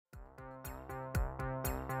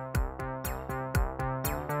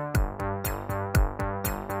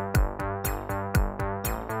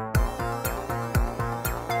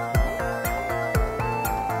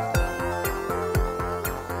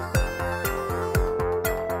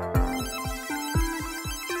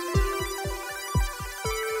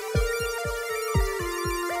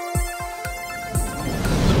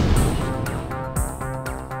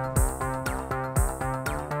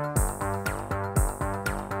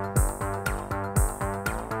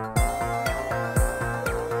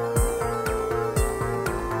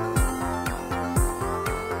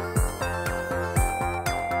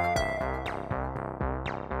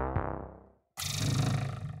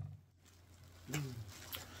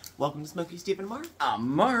Welcome to Smokey, Steve, and Mark.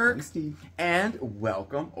 I'm Mark. I'm Steve. And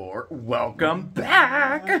welcome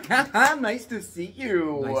back. Nice to see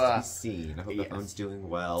you. Nice to be seen. I hope the phone's doing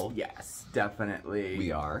well. Yes, definitely.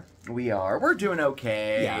 We are. We're doing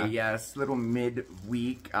okay. Yeah. Yes, little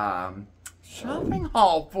mid-week shopping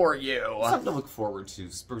haul for you. Something to look forward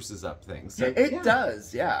to. Spruces up things. So, It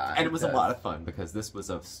does, yeah. And it was a lot of fun because this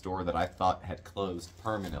was a store that I thought had closed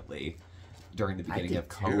permanently during the beginning of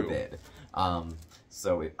COVID.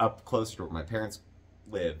 So up close to where my parents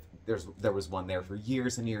live, there was one there for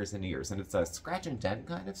years and years and years, and it's a scratch and dent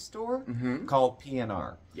kind of store called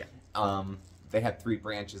P&R. Yeah. They had 3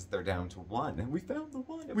 branches. They're down to 1, and we found the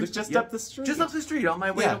one. It was just up the street. Just up the street on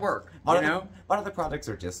my way to work. A lot of the products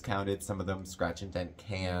are discounted. Some of them scratch and dent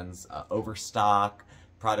cans, overstock,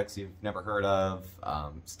 products you've never heard of,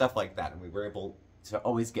 stuff like that. And we were able to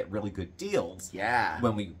always get really good deals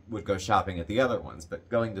when we would go shopping at the other ones. But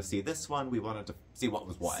going to see this one, we wanted to see what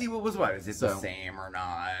was what. See what was what. Is it the same or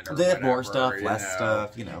not? Or they had more whatever, stuff, less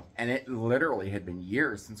stuff, you know. And it literally had been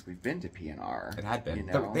years since we've been to P&R. It had been. You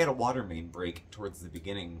know? They had a water main break towards the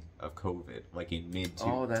beginning of COVID, like in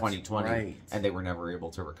mid-2020. Right. And they were never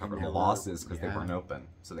able to recover the losses because they weren't open.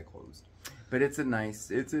 So they closed. But it's a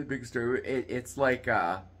big store. It's like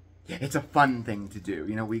it's a fun thing to do.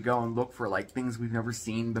 You know, we go and look for like things we've never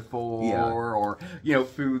seen before, or you know,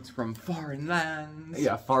 foods from foreign lands.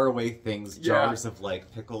 Yeah, faraway things, jars of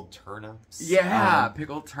like pickled turnips. Yeah,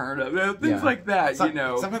 pickled turnip, things like that. You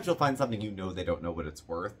know, sometimes you'll find something you know they don't know what it's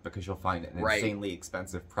worth because you'll find an insanely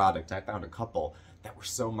expensive product. I found a couple that were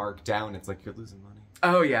so marked down, it's like you're losing money.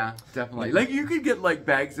 Oh yeah, definitely. Like you could get like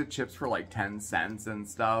bags of chips for like 10 cents and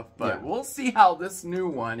stuff, but we'll see how this new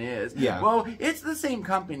one is. Yeah. Well, it's the same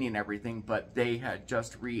company and everything, but they had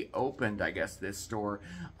just reopened, I guess, this store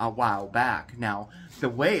a while back. Now, the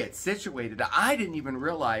way it's situated, I didn't even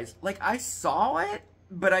realize, like I saw it,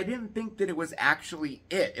 but I didn't think that it was actually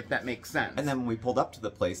it, if that makes sense. And then when we pulled up to the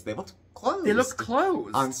place, they looked closed. They looked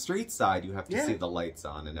closed. On street side, you have to see the lights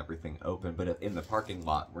on and everything open, but in the parking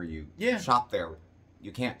lot where you shop there,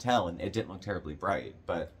 you can't tell, and it didn't look terribly bright,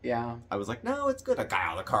 but I was like, no, it's good. A guy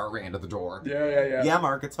out of the car ran to the door. Yeah,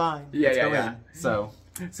 Mark, it's fine. Let's go in.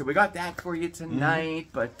 So we got that for you tonight,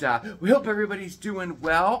 but we hope everybody's doing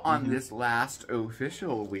well on this last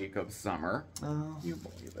official week of summer. Oh, you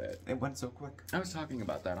believe it? It went so quick. I was talking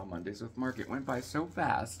about that on Mondays with Mark. It went by so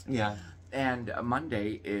fast. Yeah. And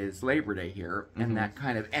Monday is Labor Day here, and that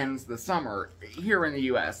kind of ends the summer here in the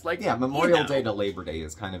U.S. Like, Memorial Day to Labor Day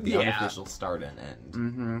is kind of the unofficial start and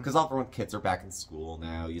end. Because all of our kids are back in school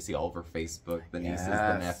now. You see all over Facebook, the nieces,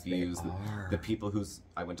 the nephews, the people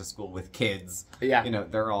I went to school with kids. Yeah. You know,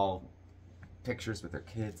 they're all pictures with their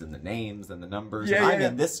kids and the names and the numbers. I'm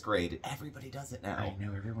in this grade. Everybody does it now. I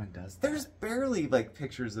know, everyone does that. There's barely, like,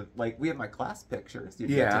 pictures of, like, we have my class pictures. You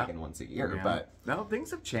get taken once a year, but... No,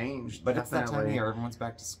 things have changed. But it's that time of year. Everyone's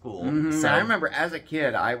back to school. So I remember as a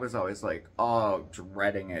kid, I was always like, oh,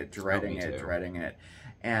 dreading it.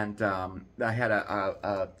 And I had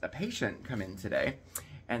a patient come in today,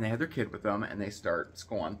 and they had their kid with them, and they start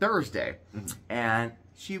school on Thursday. And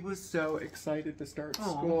she was so excited to start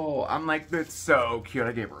school. I'm like, that's so cute.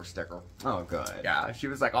 I gave her a sticker. Oh, good. Yeah, she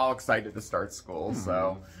was like all excited to start school.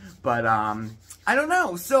 So, but I don't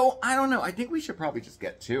know. I think we should probably just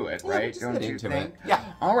get to it, right? Don't you think? Yeah.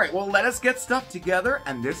 All right. Well, let us get stuff together,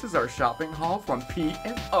 and this is our shopping haul from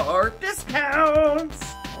P&R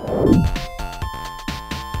Discounts.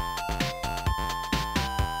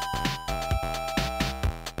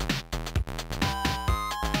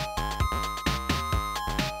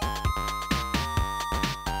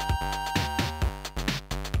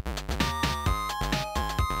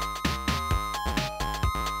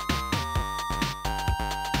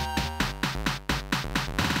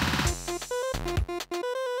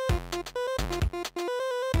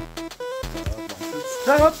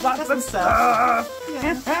 Lots of stuff.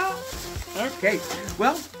 Yeah. Okay.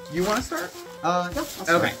 Well, you want to start? Yeah, I'll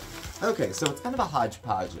start. Okay, so it's kind of a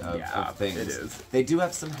hodgepodge of things. It is. They do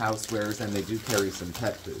have some housewares, and they do carry some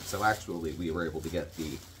pet food. So actually, we were able to get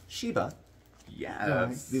the Shiba.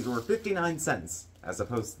 Yes. These were 59 cents, as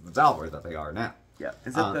opposed to the $1 that they are now. Yeah.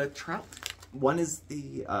 Is it the trout? One is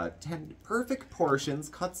the 10 perfect portions,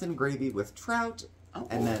 cuts and gravy with trout.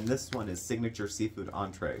 And then this one is signature seafood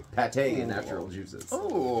entree, pate and natural juices.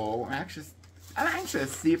 Oh, I'm anxious to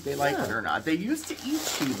see if they like it or not. They used to eat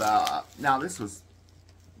Shiba. Now, this was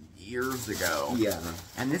years ago. Yeah.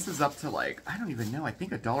 And this is up to like, I don't even know, I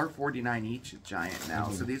think $1.49 each a giant now.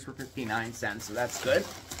 So these were 59 cents, so that's good.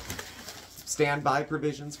 standby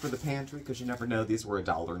provisions for the pantry, because you never know. These were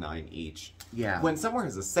 $1.09 each. Yeah. When somewhere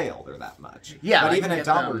has a sale, they're that much. Yeah. But even at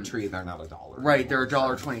Dollar Tree, they're not $1. Right, they're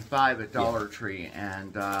 $1.25 at Dollar Tree.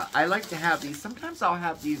 And I like to have these. Sometimes I'll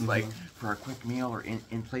have these, like, for a quick meal or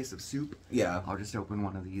in place of soup. Yeah. I'll just open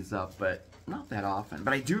one of these up, but not that often.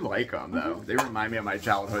 But I do like them, though. They remind me of my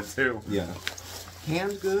childhood, too. Yeah.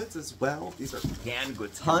 Canned goods as well. These are canned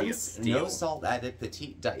goods. Hunt's no salt added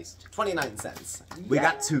petite diced. 29 cents. We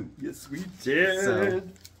got 2. Yes, we did. So,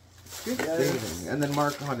 good thing. And then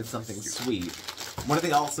Mark wanted something sweet. One of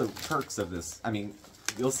the also perks of this, I mean,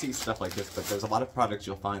 you'll see stuff like this, but there's a lot of products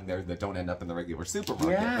you'll find there that don't end up in the regular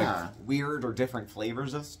supermarket. Yeah. Like weird or different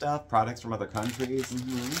flavors of stuff, products from other countries.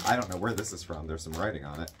 I don't know where this is from. There's some writing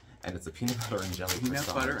on it. And it's a peanut butter and jelly croissant.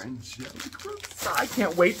 Peanut butter and jelly croissant. I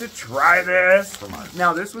can't wait to try this.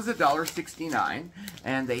 Now, this was $1.69,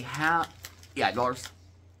 and they have, yeah,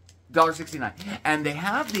 $1.69. And they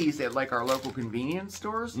have these at, like, our local convenience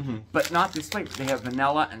stores, but not this flavor. They have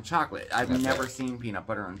vanilla and chocolate. I've never seen peanut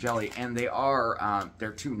butter and jelly, and they are,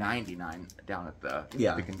 they're $2.99 down at the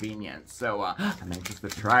convenience. So, I'm anxious to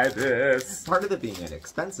try this. Part of it being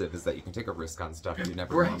inexpensive is that you can take a risk on stuff you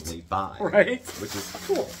never normally buy. Right. Which is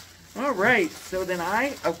cool. All right, so then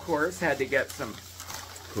I, of course, had to get some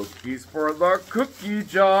cookies for the cookie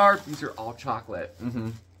jar. These are all chocolate.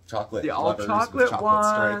 Chocolate. The all chocolate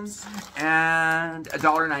ones. Stripes. And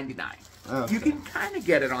 $1.99. Okay. You can kind of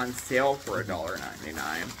get it on sale for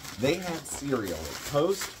 $1.99. They had cereal.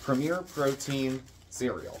 Post Premier Protein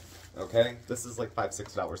cereal. Okay? This is like $5,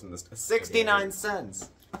 $6 in this. 69 cents.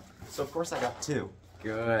 So, of course, I got 2.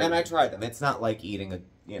 Good. And I tried them. It's not like eating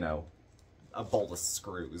a bowl of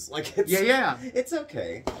screws. Like, it's... Yeah. It's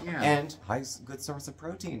okay. Yeah. And good source of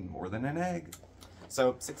protein, more than an egg.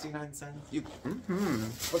 So, 69 cents. You,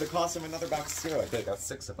 for the cost of another box of cereal, I think I got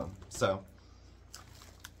 6 of them. So...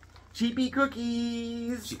 Cheapy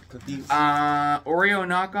cookies. Cheap cookies. Oreo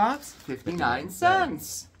knockoffs, 59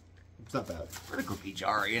 cents. It's not bad. For the cookie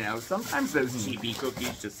jar, you know. Sometimes those cheapy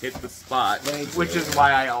cookies just hit the spot. Which is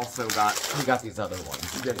why I also got... We got these other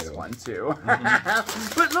ones. This one, too.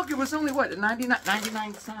 But look, it was only, what,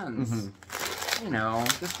 99 cents? You know,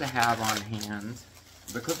 just to have on hand.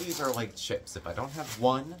 The cookies are like chips. If I don't have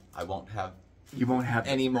one, I won't have... You won't have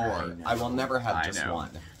any more. I will never have just one.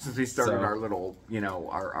 Since we started our little, you know,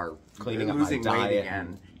 our cleaning up my diet,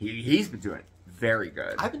 and he's been doing very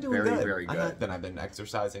good. I've been doing very, very good. I've been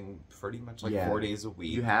exercising pretty much like 4 days a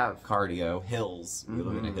week. You have cardio, hills. We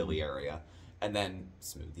live in a hilly area, and then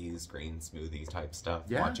smoothies, green smoothie type stuff.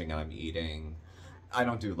 Yeah. Watching what I'm eating. I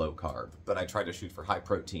don't do low carb, but I try to shoot for high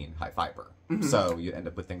protein, high fiber. So you end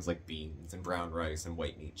up with things like beans and brown rice and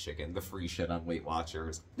white meat chicken, the free shit on Weight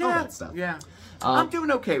Watchers, all that stuff. Yeah, I'm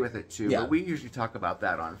doing okay with it too. Yeah. But we usually talk about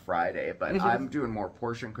that on Friday. But I'm doing more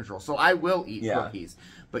portion control, so I will eat cookies.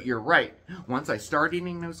 But you're right. Once I start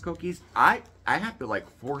eating those cookies, I have to like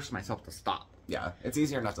force myself to stop. Yeah, it's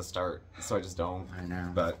easier not to start, so I just don't. I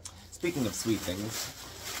know. But speaking of sweet things,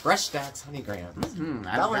 Fresh Stacks Honey Grams,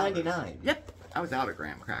 $1.99. Yep. I was out of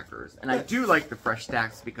graham crackers. And I do like the Fresh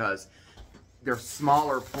Stacks because they're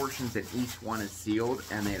smaller portions and each one is sealed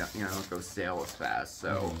and they don't go stale as fast.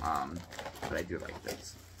 So, but I do like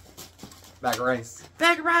this. Bag of rice.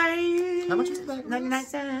 Bag of rice! How much was the bag of rice? 99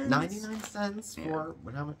 cents. 99 cents for,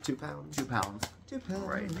 how much, 2 pounds? 2 pounds. 2 pounds.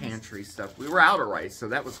 Right, pantry stuff. We were out of rice, so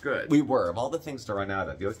that was good. We were. Of all the things to run out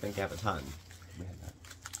of, you always think you have a ton. We had that.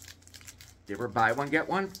 They were buy one, get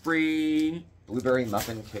one free. Blueberry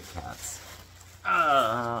muffin Kit Kats.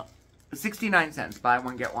 69 cents. Buy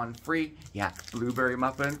one, get one free. Yeah, blueberry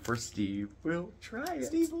muffin for Steve. Will try it.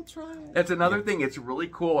 Steve will try it. That's another thing. It's really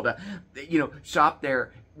cool to, shop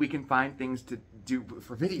there. We can find things to do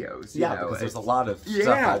for videos. You know? Because there's a lot of stuff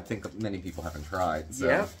I think many people haven't tried. So.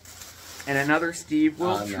 Yep. And another Steve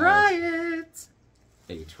will try it.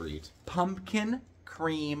 A treat. Pumpkin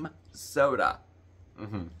cream soda.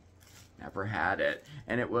 Never had it.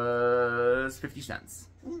 And it was 50 cents.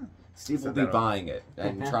 Steve will be buying it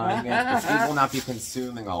and trying it, but Steve will not be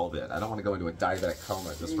consuming all of it. I don't want to go into a diabetic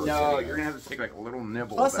coma just for a video. No, you're going to have to take like a little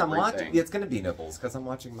nibble Plus, of everything. I'm watching... It's going to be nibbles, because I'm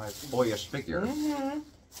watching my boyish figure.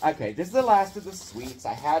 Okay, this is the last of the sweets.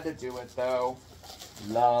 I had to do it, though.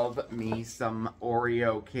 Love me some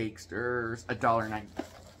Oreo cakesters. $1.99.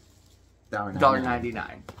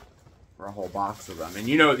 $1.99 for a whole box of them. And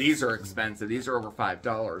you know these are expensive. These are over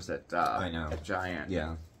 $5 at Giant.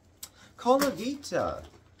 Yeah. Cola Vita.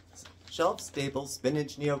 Shelf-stable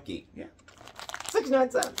spinach gnocchi. Yeah.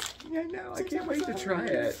 69 cents. Yeah, I know. I can't wait to try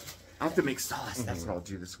it. I'll have to make sauce. That's what I'll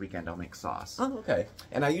do this weekend. I'll make sauce. Oh, okay.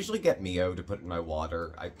 And I usually get Mio to put in my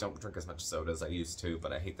water. I don't drink as much soda as I used to,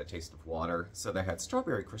 but I hate the taste of water. So they had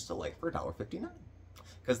strawberry Crystal Light for $1.59.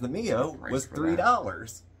 Because the Mio was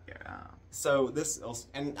 $3. Yeah. So this,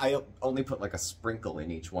 and I only put like a sprinkle in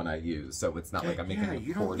each one I use, so it's not like I'm making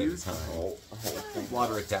a quart at a time. Whole thing.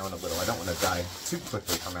 Water it down a little. I don't want to die too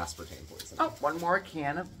quickly from aspartame poisoning. Oh, one more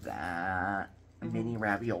can of that. Mini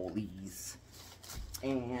raviolis.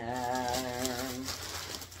 And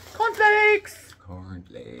cornflakes.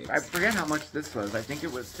 Cornflakes. I forget how much this was. I think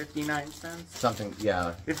it was 59 cents. Something,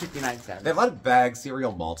 yeah. 59 cents. They have a lot of bags,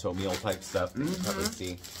 cereal, malto meal type stuff that you can probably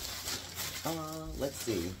see. Let's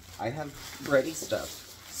see. I have bready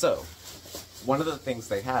stuff. So, one of the things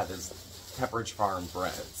they have is Pepperidge Farm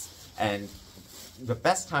breads. And the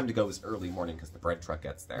best time to go is early morning because the bread truck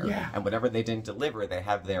gets there. Yeah. And whatever they didn't deliver, they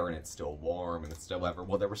have there and it's still warm and it's still ever.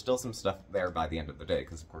 Well, there was still some stuff there by the end of the day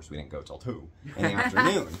because, of course, we didn't go till 2 in the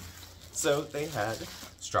afternoon. So they had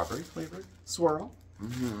strawberry flavored swirl.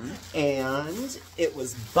 And it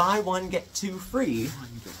was buy one, get two free.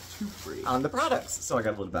 On the products. So I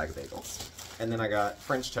got a little bag of bagels. And then I got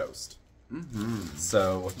French toast.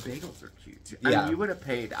 So bagels are cute too. Yeah. I mean, you would have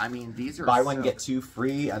paid. I mean, these are buy one get two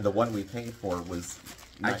free, and the one we paid for was.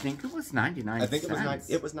 I think it was 99 cents. I think it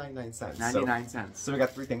was 99 cents. 99 cents. So we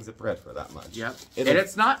got 3 things of bread for that much. Yep. And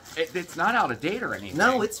it's not out of date or anything.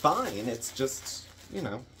 No, it's fine. It's just, you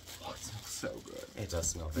know. Oh, it smells so good. It does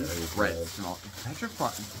smell very bread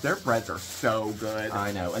good. Their breads are so good.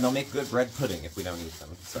 I know, and they'll make good bread pudding if we don't eat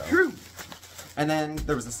them. So. True. And then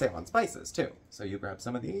there was a sale on spices too. So you grab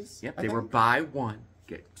some of these. Yep. They were buy one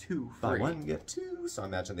get two free. Buy one get two. So I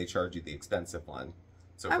imagine they charge you the expensive one.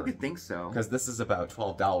 So I would think so. Because this is about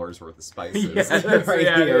 $12 worth of spices yes, right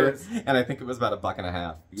yeah, here, and I think it was about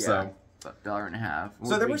 $1.50. Yeah. So about $1.50.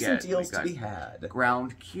 So there were some deals to be had.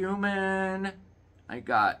 Ground cumin. I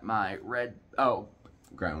got my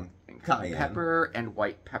ground cayenne pepper and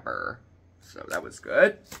white pepper. So that was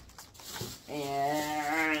good.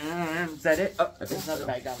 And is that it? Oh, there's another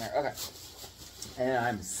bag down there. Okay. And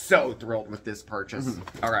I'm so thrilled with this purchase.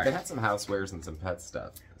 All right. They had some housewares and some pet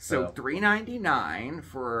stuff. So $3.99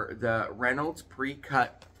 for the Reynolds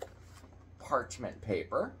pre-cut parchment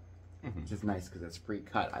paper. Which is nice because it's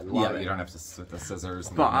pre-cut. I love it. Yeah, you don't have to with the scissors.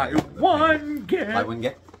 Buy one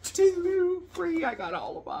get two free. I got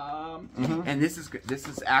all of them. And this is good. This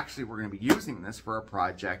is actually, we're going to be using this for a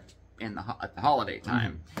project at the holiday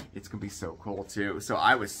time. It's going to be so cool too. So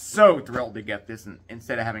I was so thrilled to get this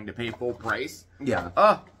instead of having to pay full price. Yeah.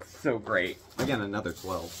 Oh, so great. Again, another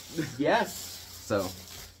 12. Yes. So.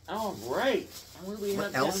 All right.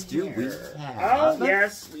 What else do we have? Oh,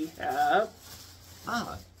 yes, we have.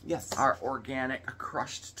 Yes. Our organic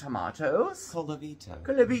crushed tomatoes.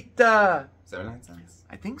 Colavita. 79 cents.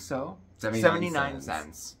 I think so. 79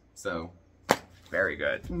 cents. So. Very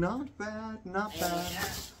good. Not bad, not bad.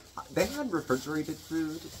 They had refrigerated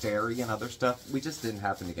food, dairy, and other stuff. We just didn't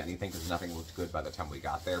happen to get anything because nothing looked good by the time we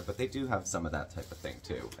got there. But they do have some of that type of thing,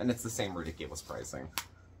 too. And it's the same ridiculous pricing.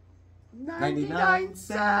 99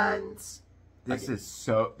 cents. This is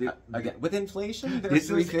so... Again, with inflation, they're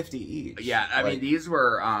 $3.50 each. Yeah, I mean, these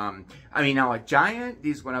were... I mean, now at Giant,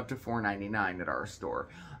 these went up to $4.99 at our store.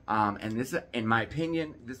 And this, in my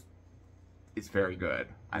opinion, this is very good.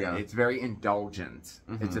 I mean, it's very indulgent.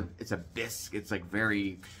 It's a bisque. It's like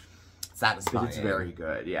very... satisfying. It's very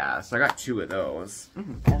good, yeah. So I got 2 of those.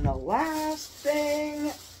 And the last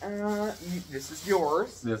thing... this is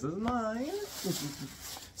yours. This is mine.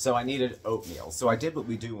 So I needed oatmeal. So I did what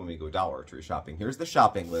we do when we go Dollar Tree shopping. Here's the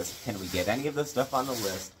shopping list. Can we get any of the stuff on the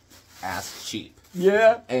list? Ask cheap.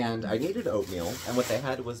 Yeah. And I needed oatmeal, and what they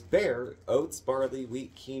had was bare oats, barley,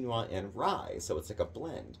 wheat, quinoa, and rye. So it's like a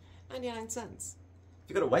blend. 99 cents. If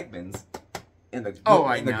you go to Wegmans, in the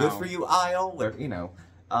good for you aisle, where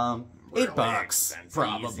 $8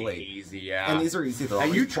 probably. Easy, yeah. And these are easy.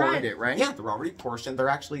 And you tried it, right? Yeah, they're already portioned. They're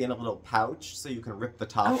actually in a little pouch, so you can rip the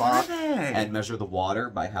top off and measure the water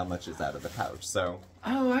by how much is out of the pouch. So.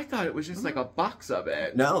 Oh, I thought it was just like a box of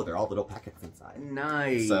it. No, they're all little packets inside.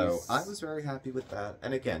 Nice. So I was very happy with that,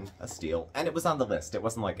 and again, a steal. And it was on the list. It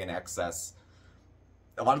wasn't like in excess.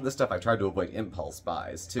 A lot of the stuff I tried to avoid impulse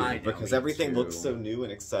buys too, because everything looks so new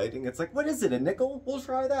and exciting. It's like, what is it? A nickel? We'll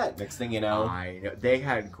try that. Next thing you know, I know they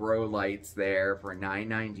had grow lights there for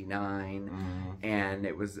 $9.99, and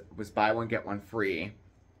it was buy one get one free.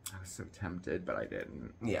 I was so tempted, but I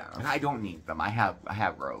didn't. Yeah, and I don't need them. I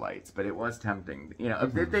have grow lights, but it was tempting.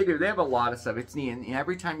 They do. They have a lot of stuff. It's neat, and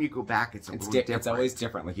every time you go back, it's different. It's always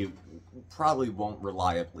different. Like probably won't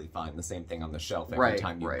reliably find the same thing on the shelf every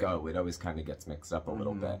time you go. It always kind of gets mixed up a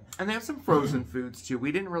little bit. And they have some frozen foods too.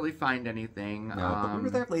 We didn't really find anything. No, but we were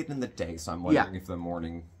there late in the day, so I'm wondering if the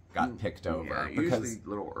morning got picked over. Yeah, usually a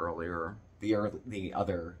little earlier. The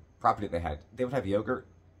other property they would have yogurt,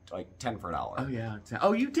 like 10 for $1. Oh yeah.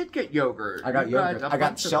 Oh, you did get yogurt. I got yogurt. I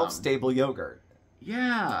got shelf-stable yogurt.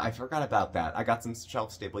 Yeah. I forgot about that. I got some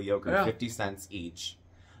shelf-stable yogurt, 50 cents each.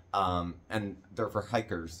 And they're for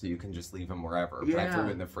hikers, so you can just leave them wherever. But I threw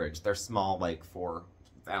it in the fridge. They're small, like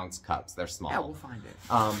 4-ounce cups. They're small. Yeah, we'll find it.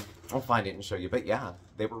 I'll find it and show you. But yeah,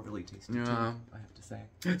 they were really tasty too, I have to say.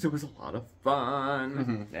 So it was a lot of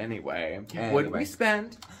fun. Anyway, what did we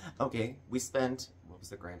spend? Okay, we spent, what was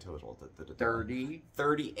the grand total? $38.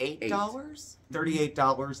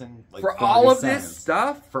 $38 and like for all of cents. this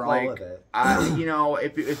stuff? For all of it. You know,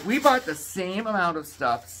 if we bought the same amount of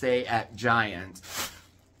stuff, say at Giant,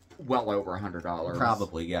 well over $100.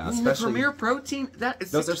 Probably, yeah. Especially the Premier Protein, that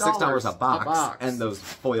is those are $6 a box. And those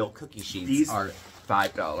foil cookie sheets These are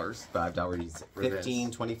 $5. $5.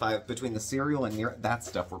 15, 25 between the cereal and that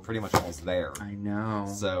stuff. We're pretty much almost there. I know.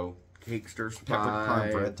 So Cakester's peppered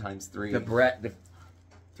corn bread times 3. The bread, the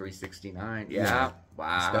 $3.69. Yeah.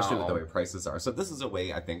 Wow. Especially with the way prices are. So this is a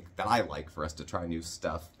way, I think, that I like for us to try new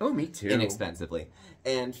stuff. Oh, me too. Inexpensively.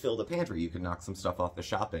 And fill the pantry. You can knock some stuff off the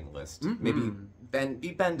shopping list. Maybe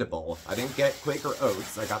be bendable. I didn't get Quaker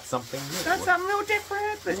Oats. I got something new. Got something a little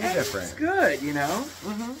different. But it's good, you know?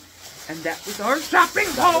 Mm-hmm. And that was our shopping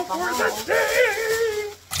haul for the day.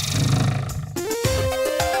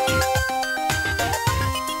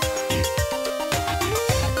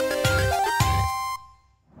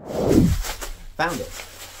 Found it.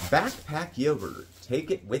 Backpack yogurt. Take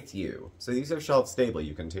it with you. So these are shelf stable.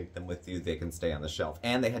 You can take them with you. They can stay on the shelf.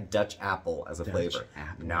 And they had Dutch apple as a flavor.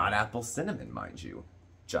 Apple. Not apple cinnamon, mind you.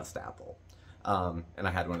 Just apple. And I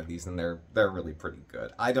had one of these, and they're really pretty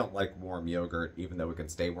good. I don't like warm yogurt, even though it can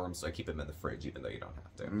stay warm, so I keep them in the fridge, even though you don't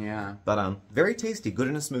have to. Yeah. But very tasty. Good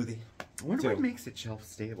in a smoothie. I wonder what makes it shelf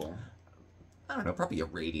stable. I don't know, probably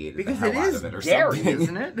irradiated because the hell out of it or something.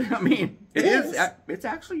 Isn't it? I mean, it is. It's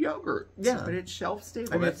actually yogurt. Yeah. But it's shelf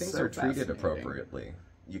stable. I mean, if things are treated appropriately,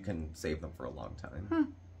 you can save them for a long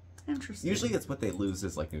time. Interesting. Usually it's what they lose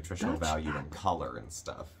is like nutritional value and color and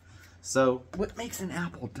stuff. So what makes an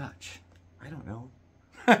apple Dutch? I don't know.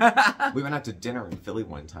 We went out to dinner in Philly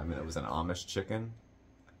one time, and it was an Amish chicken.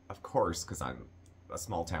 Of course, because I'm a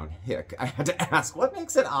small town hick, I had to ask, what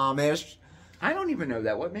makes it Amish? I don't even know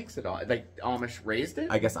that. What makes it like Amish raised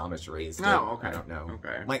it? I guess Amish raised it. Oh, okay. I don't know.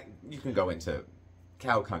 Okay. Like you can go into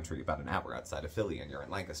cow country about an hour outside of Philly, and you're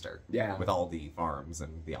in Lancaster. Yeah. With all the farms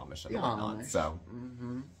and the Amish and whatnot. So.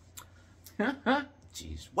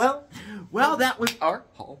 Jeez. Well, that was our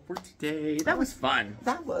haul for today. That was fun.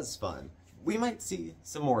 That was fun. We might see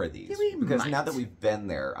some more of these because now that we've been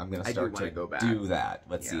there, I'm going to start to go back. Do that.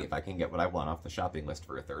 Let's see if I can get what I want off the shopping list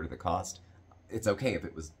for a third of the cost. It's okay if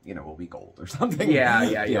it was, you know, a week old or something.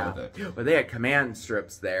 Yeah. But they had command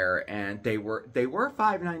strips there, and they were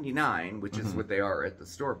 $5.99, which is what they are at the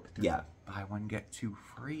store. But buy one get two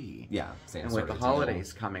free. Yeah, same. And with the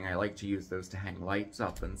holidays coming, I like to use those to hang lights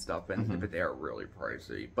up and stuff, but they are really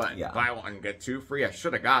pricey. But buy one get two free. I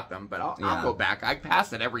should have got them, but I'll go back. I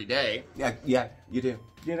pass it every day. Yeah, you do.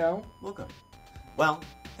 You know, we'll go. Well.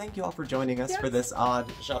 Thank you all for joining us for this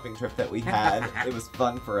odd shopping trip that we had. It was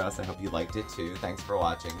fun for us. I hope you liked it too. Thanks for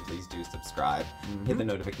watching. Please do subscribe. Hit the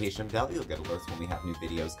notification bell. You'll get alerts when we have new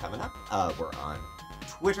videos coming up. We're on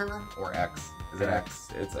Twitter or X. Is it X?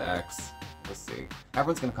 It's X. We'll see.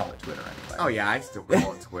 Everyone's going to call it Twitter anyway. Oh yeah, I still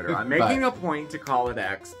call it Twitter. I'm making a point to call it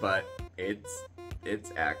X, but it's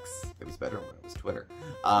X. It was better when it was Twitter.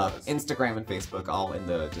 Instagram and Facebook, all in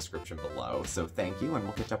the description below. So thank you, and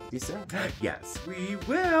we'll catch up with you soon. Yes, we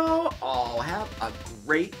will. All have a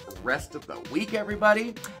great rest of the week, everybody.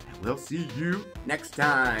 And we'll see you next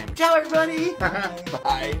time. Ciao, everybody. Bye.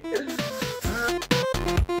 Bye.